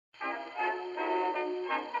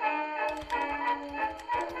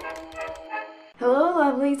Hello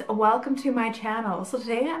lovelies, welcome to my channel. So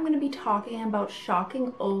today I'm going to be talking about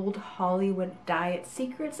shocking old Hollywood diet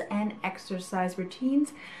secrets and exercise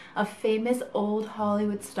routines of famous old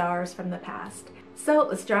Hollywood stars from the past. So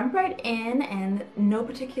let's jump right in, and no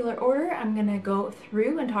particular order, I'm going to go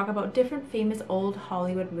through and talk about different famous old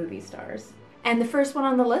Hollywood movie stars. And the first one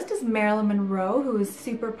on the list is Marilyn Monroe, who was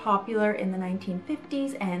super popular in the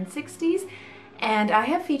 1950s and 60s. And I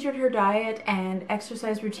have featured her diet and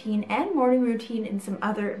exercise routine and morning routine in some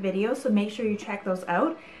other videos, so make sure you check those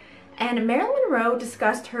out. And Marilyn Monroe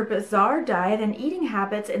discussed her bizarre diet and eating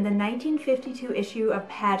habits in the 1952 issue of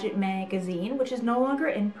Pageant Magazine, which is no longer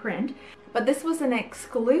in print, but this was an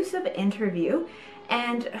exclusive interview,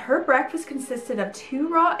 and her breakfast consisted of 2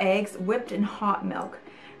 raw eggs whipped in hot milk.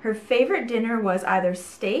 Her favorite dinner was either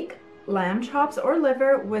steak, lamb chops, or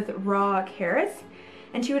liver with raw carrots.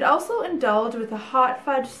 And she would also indulge with a hot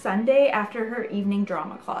fudge sundae after her evening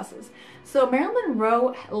drama classes. So Marilyn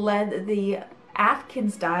Monroe led the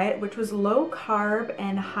Atkins diet, which was low carb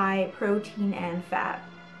and high protein and fat.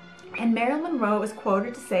 And Marilyn Monroe is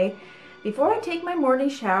quoted to say, "Before I take my morning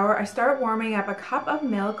shower, I start warming up a cup of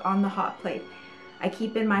milk on the hot plate I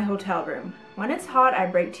keep in my hotel room. When it's hot, I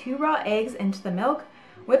break 2 raw eggs into the milk,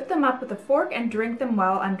 whip them up with a fork, and drink them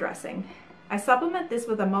while I'm dressing. I supplement this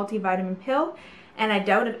with a multivitamin pill, and I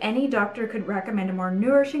doubt if any doctor could recommend a more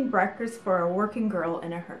nourishing breakfast for a working girl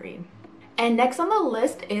in a hurry." And next on the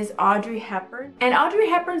list is Audrey Hepburn. And Audrey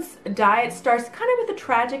Hepburn's diet starts kind of with a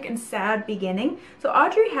tragic and sad beginning. So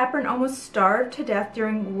Audrey Hepburn almost starved to death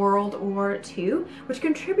during World War II, which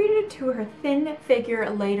contributed to her thin figure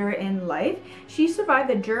later in life. She survived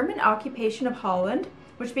the German occupation of Holland,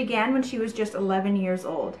 which began when she was just 11 years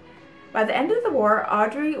old. By the end of the war,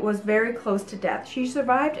 Audrey was very close to death. She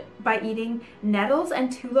survived by eating nettles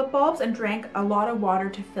and tulip bulbs and drank a lot of water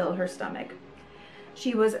to fill her stomach.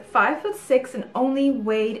 She was 5'6" and only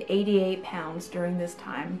weighed 88 pounds during this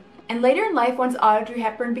time. And later in life, once Audrey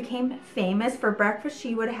Hepburn became famous, for breakfast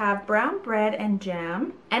she would have brown bread and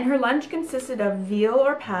jam, and her lunch consisted of veal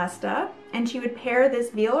or pasta, and she would pair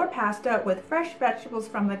this veal or pasta with fresh vegetables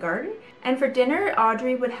from the garden. And for dinner,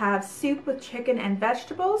 Audrey would have soup with chicken and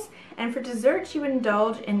vegetables, and for dessert she would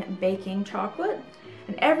indulge in baking chocolate,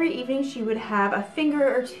 and every evening she would have a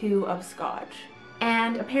finger or 2 of scotch.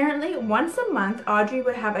 And apparently once a month, Audrey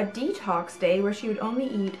would have a detox day where she would only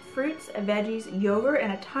eat fruits, veggies, yogurt,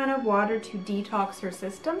 and a ton of water to detox her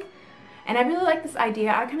system. And I really like this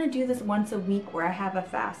idea. I kind of do this once a week where I have a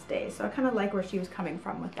fast day. So I kind of like where she was coming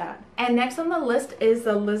from with that. And next on the list is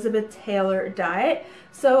the Elizabeth Taylor diet.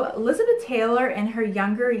 So Elizabeth Taylor, in her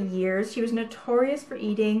younger years, she was notorious for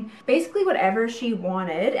eating basically whatever she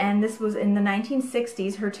wanted. And this was in the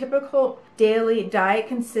 1960s. Her typical daily diet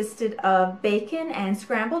consisted of bacon and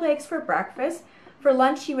scrambled eggs for breakfast. For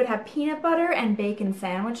lunch, she would have peanut butter and bacon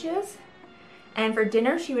sandwiches. And for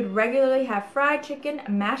dinner, she would regularly have fried chicken,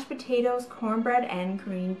 mashed potatoes, cornbread, and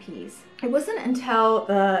green peas. It wasn't until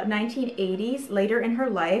the 1980s, later in her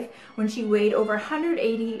life, when she weighed over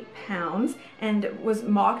 180 pounds and was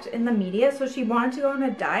mocked in the media, so she wanted to go on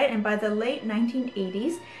a diet, and by the late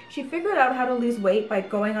 1980s, she figured out how to lose weight by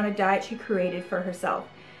going on a diet she created for herself.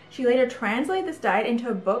 She later translated this diet into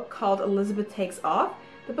a book called Elizabeth Takes Off.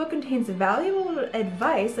 The book contains valuable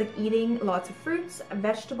advice like eating lots of fruits,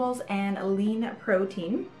 vegetables, and lean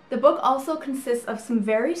protein. The book also consists of some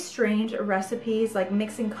very strange recipes like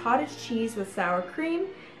mixing cottage cheese with sour cream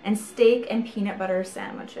and steak and peanut butter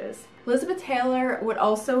sandwiches. Elizabeth Taylor would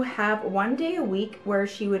also have 1 day a week where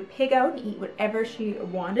she would pig out and eat whatever she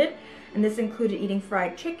wanted. And this included eating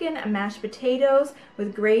fried chicken, mashed potatoes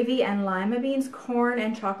with gravy and lima beans, corn,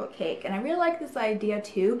 and chocolate cake. And I really like this idea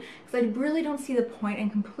too, because I really don't see the point in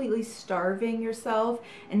completely starving yourself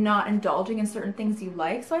and not indulging in certain things you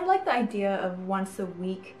like. So I like the idea of once a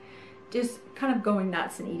week just kind of going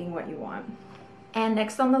nuts and eating what you want. And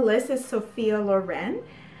next on the list is Sophia Loren.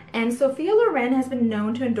 And Sophia Loren has been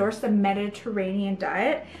known to endorse the Mediterranean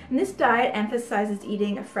diet, and this diet emphasizes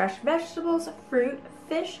eating fresh vegetables, fruit,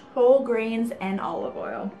 fish, whole grains, and olive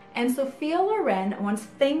oil. And Sophia Loren once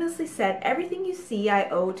famously said, "Everything you see I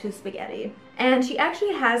owe to spaghetti." And she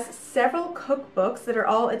actually has several cookbooks that are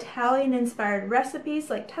all Italian-inspired recipes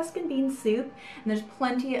like Tuscan bean soup, and there's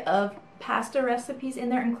plenty of pasta recipes in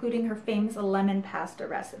there, including her famous lemon pasta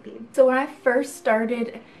recipe. So when I first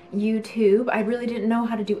started YouTube. I really didn't know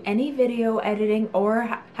how to do any video editing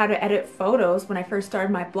or how to edit photos when I first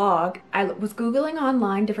started my blog. I was Googling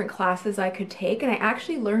online different classes I could take, and I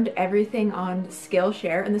actually learned everything on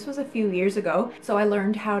Skillshare, and this was a few years ago. So I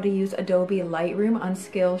learned how to use Adobe Lightroom on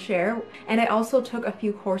Skillshare, and I also took a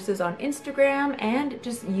few courses on Instagram and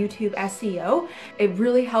just YouTube SEO. It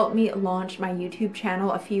really helped me launch my YouTube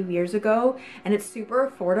channel a few years ago, and it's super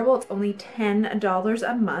affordable. It's only $10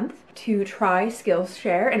 a month to try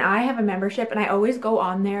Skillshare, and I have a membership, and I always go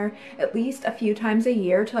on there at least a few times a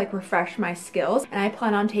year to like refresh my skills, and I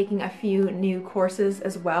plan on taking a few new courses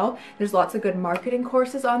as well. There's lots of good marketing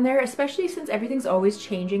courses on there, especially since everything's always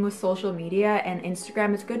changing with social media and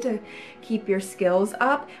Instagram. It's good to keep your skills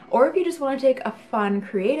up, or if you just want to take a fun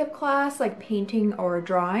creative class like painting or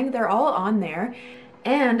drawing, they're all on there.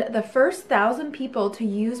 And the first 1,000 people to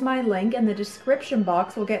use my link in the description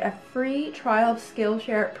box will get a free trial of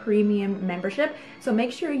Skillshare Premium membership. So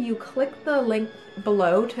make sure you click the link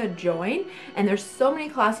below to join. And there's so many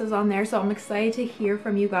classes on there, so I'm excited to hear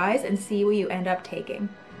from you guys and see what you end up taking.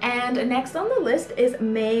 And next on the list is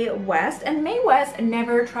Mae West. And Mae West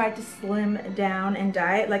never tried to slim down and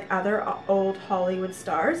diet like other old Hollywood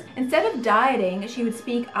stars. Instead of dieting, she would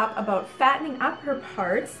speak up about fattening up her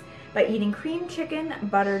parts by eating cream chicken,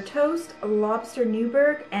 buttered toast, lobster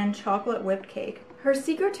Newburg, and chocolate whipped cake. Her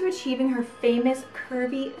secret to achieving her famous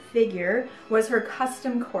curvy figure was her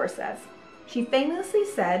custom corsets. She famously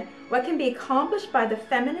said, "What can be accomplished by the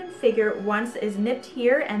feminine figure once is nipped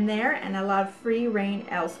here and there and allowed free rein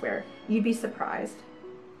elsewhere. You'd be surprised."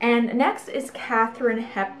 And next is Katharine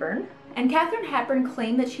Hepburn. And Katharine Hepburn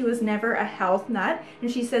claimed that she was never a health nut, and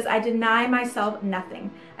she says, "I deny myself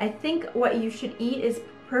nothing. I think what you should eat is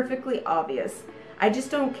perfectly obvious. I just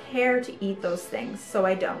don't care to eat those things, so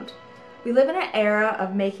I don't." We live in an era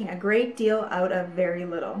of making a great deal out of very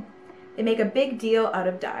little. They make a big deal out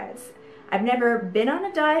of diets. "I've never been on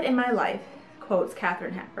a diet in my life," quotes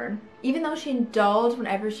Katharine Hepburn. Even though she indulged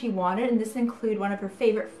whenever she wanted, and this included one of her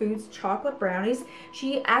favorite foods, chocolate brownies,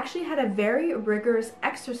 she actually had a very rigorous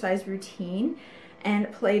exercise routine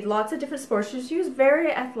and played lots of different sports. She was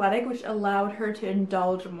very athletic, which allowed her to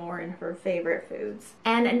indulge more in her favorite foods.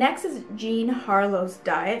 And next is Jean Harlow's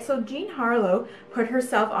diet. So Jean Harlow put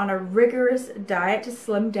herself on a rigorous diet to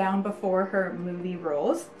slim down before her movie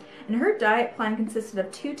roles. And her diet plan consisted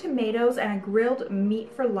of 2 tomatoes and a grilled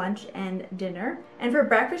meat for lunch and dinner. And for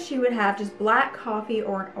breakfast, she would have just black coffee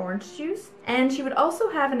or orange juice. And she would also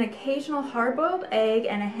have an occasional hard-boiled egg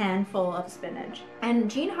and a handful of spinach. And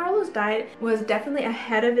Jean Harlow's diet was definitely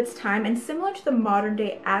ahead of its time and similar to the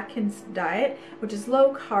modern-day Atkins diet, which is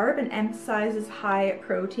low carb and emphasizes high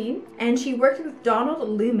protein. And she worked with Donald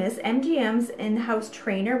Loomis, MGM's in-house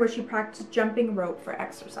trainer, where she practiced jumping rope for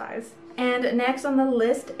exercise. And next on the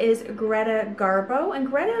list is Greta Garbo.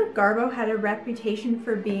 And Greta Garbo had a reputation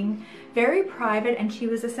for being very private, and she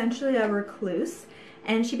was essentially a recluse.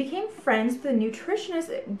 And she became friends with the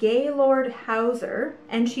nutritionist Gaylord Hauser,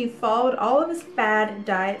 and she followed all of his fad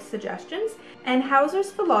diet suggestions. And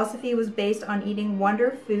Hauser's philosophy was based on eating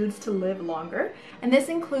wonder foods to live longer. And this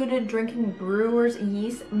included drinking brewer's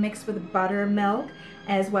yeast mixed with buttermilk,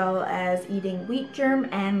 as well as eating wheat germ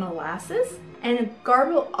and molasses. And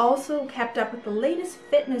Garbo also kept up with the latest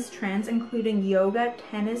fitness trends, including yoga,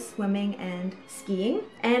 tennis, swimming, and skiing.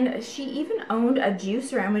 And she even owned a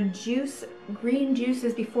juicer and would juice green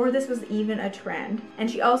juices before this was even a trend.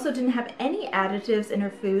 And she also didn't have any additives in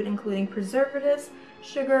her food, including preservatives,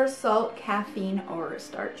 sugar, salt, caffeine, or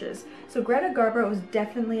starches. So Greta Garbo was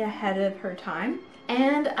definitely ahead of her time.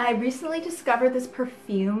 And I recently discovered this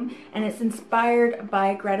perfume, and it's inspired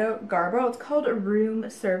by Greta Garbo. It's called Room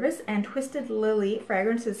Service, and Twisted Lily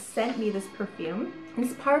Fragrances sent me this perfume.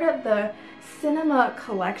 It's part of the Cinema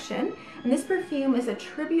collection, and this perfume is a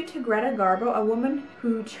tribute to Greta Garbo, a woman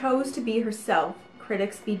who chose to be herself.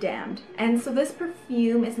 Critics be damned. And so this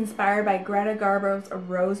perfume is inspired by Greta Garbo's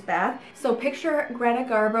Rose Bath. So picture Greta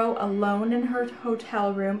Garbo alone in her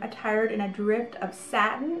hotel room, attired in a drift of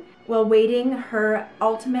satin, while waiting her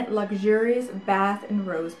ultimate luxurious bath in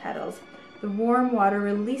rose petals. The warm water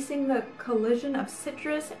releasing the collision of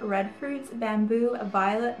citrus, red fruits, bamboo,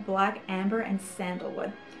 violet, black amber, and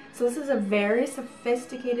sandalwood. So this is a very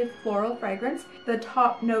sophisticated floral fragrance. The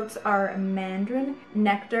top notes are mandarin,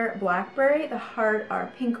 nectar, blackberry. The heart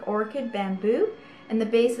are pink orchid, bamboo. And the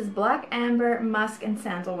base is black amber, musk, and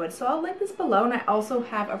sandalwood. So I'll link this below, and I also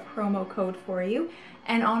have a promo code for you.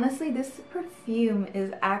 And honestly, this perfume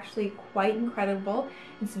is actually quite incredible.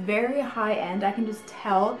 It's very high end. I can just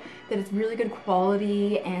tell that it's really good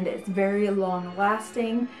quality and it's very long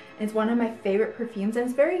lasting. It's one of my favorite perfumes, and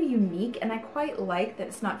it's very unique, and I quite like that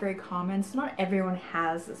it's not very common. So not everyone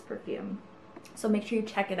has this perfume. So make sure you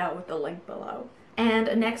check it out with the link below.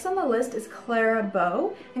 And next on the list is Clara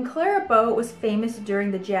Bow. And Clara Bow was famous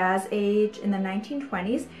during the jazz age in the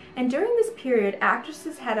 1920s. And during this period,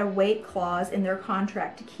 actresses had a weight clause in their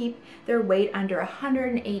contract to keep their weight under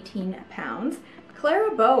 118 pounds.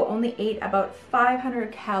 Clara Bow only ate about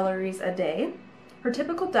 500 calories a day. Her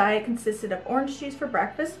typical diet consisted of orange juice for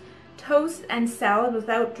breakfast, toast and salad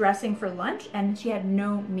without dressing for lunch, and she had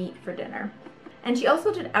no meat for dinner. And she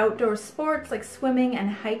also did outdoor sports like swimming and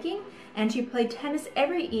hiking, and she played tennis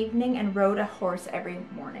every evening and rode a horse every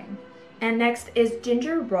morning. And next is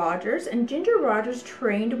Ginger Rogers, and Ginger Rogers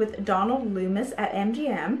trained with Donald Loomis at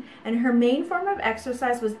MGM, and her main form of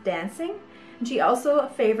exercise was dancing. And she also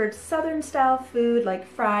favored Southern style food like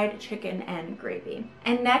fried chicken and gravy.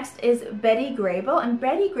 And next is Betty Grable, and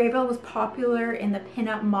Betty Grable was popular in the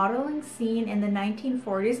pinup modeling scene in the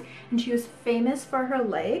 1940s, and she was famous for her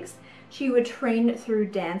legs. She would train through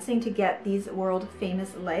dancing to get these world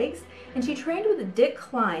famous legs. And she trained with Dick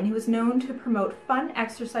Klein, who was known to promote fun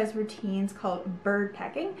exercise routines called bird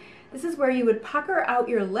pecking. This is where you would pucker out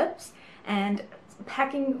your lips and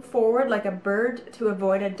pecking forward like a bird to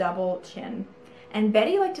avoid a double chin. And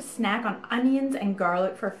Betty liked to snack on onions and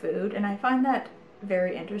garlic for food, and I find that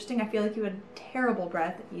very interesting. I feel like you had terrible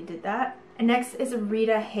breath if you did that. And next is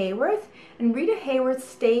Rita Hayworth, and Rita Hayworth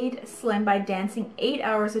stayed slim by dancing 8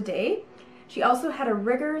 hours a day. She also had a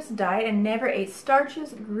rigorous diet and never ate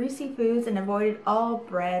starches, greasy foods, and avoided all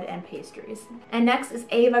bread and pastries. And next is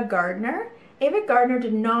Ava Gardner. Ava Gardner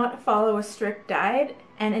did not follow a strict diet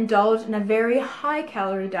and indulged in a very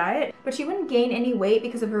high-calorie diet, but she wouldn't gain any weight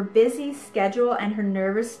because of her busy schedule and her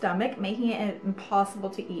nervous stomach, making it impossible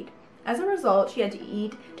to eat. As a result, she had to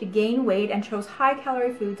eat to gain weight and chose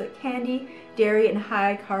high-calorie foods like candy, dairy, and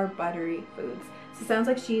high-carb buttery foods. So it sounds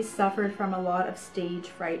like she suffered from a lot of stage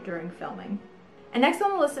fright during filming. And next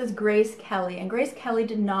on the list is Grace Kelly, and Grace Kelly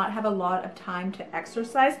did not have a lot of time to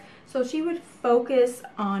exercise, so she would focus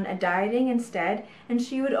on dieting instead, and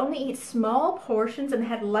she would only eat small portions and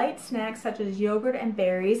had light snacks such as yogurt and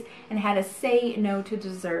berries, and had a say no to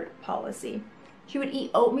dessert policy. She would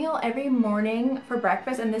eat oatmeal every morning for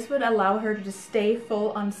breakfast, and this would allow her to just stay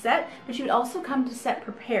full on set, but she would also come to set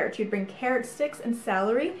prepared. She would bring carrot sticks and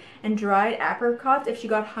celery and dried apricots if she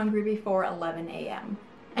got hungry before 11 a.m.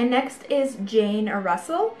 And next is Jane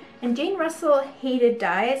Russell, and Jane Russell hated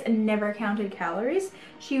diets and never counted calories.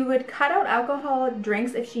 She would cut out alcoholic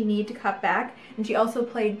drinks if she needed to cut back, and she also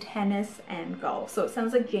played tennis and golf. So it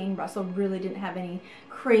sounds like Jane Russell really didn't have any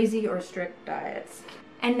crazy or strict diets.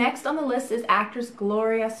 And next on the list is actress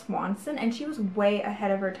Gloria Swanson, and she was way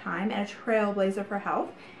ahead of her time and a trailblazer for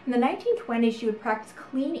health. In the 1920s, she would practice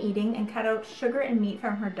clean eating and cut out sugar and meat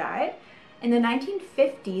from her diet. In the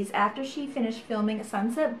 1950s, after she finished filming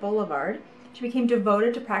Sunset Boulevard, she became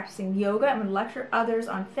devoted to practicing yoga and would lecture others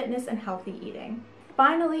on fitness and healthy eating.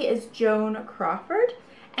 Finally is Joan Crawford,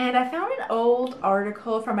 and I found an old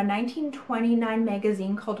article from a 1929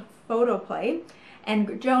 magazine called Photoplay,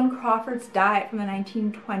 and Joan Crawford's diet from the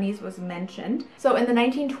 1920s was mentioned. So in the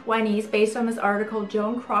 1920s, based on this article,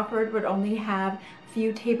 Joan Crawford would only have a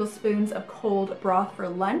few tablespoons of cold broth for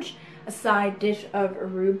lunch, a side dish of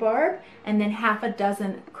rhubarb, and then half a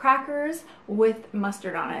dozen crackers with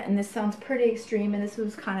mustard on it. And this sounds pretty extreme, and this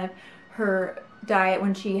was kind of her diet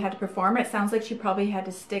when she had to perform. It sounds like she probably had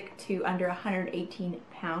to stick to under 118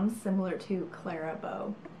 pounds, similar to Clara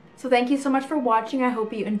Bow. So thank you so much for watching. I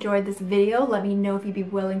hope you enjoyed this video. Let me know if you'd be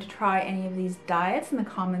willing to try any of these diets in the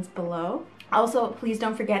comments below. Also, please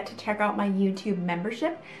don't forget to check out my YouTube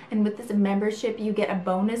membership. And with this membership, you get a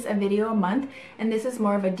bonus video a month. And this is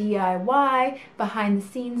more of a DIY, behind the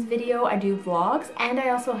scenes video. I do vlogs, and I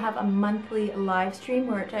also have a monthly live stream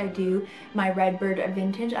where I do my Redbird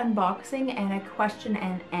vintage unboxing and a question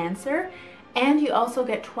and answer. And you also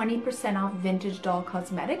get 20% off Vintage Doll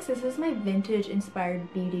Cosmetics. This is my vintage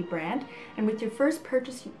inspired beauty brand. And with your first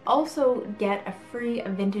purchase, you also get a free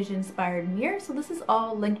vintage inspired mirror. So this is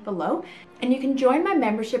all linked below. And you can join my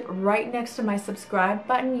membership right next to my subscribe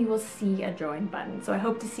button. You will see a join button. So I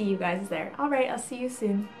hope to see you guys there. All right, I'll see you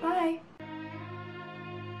soon. Bye.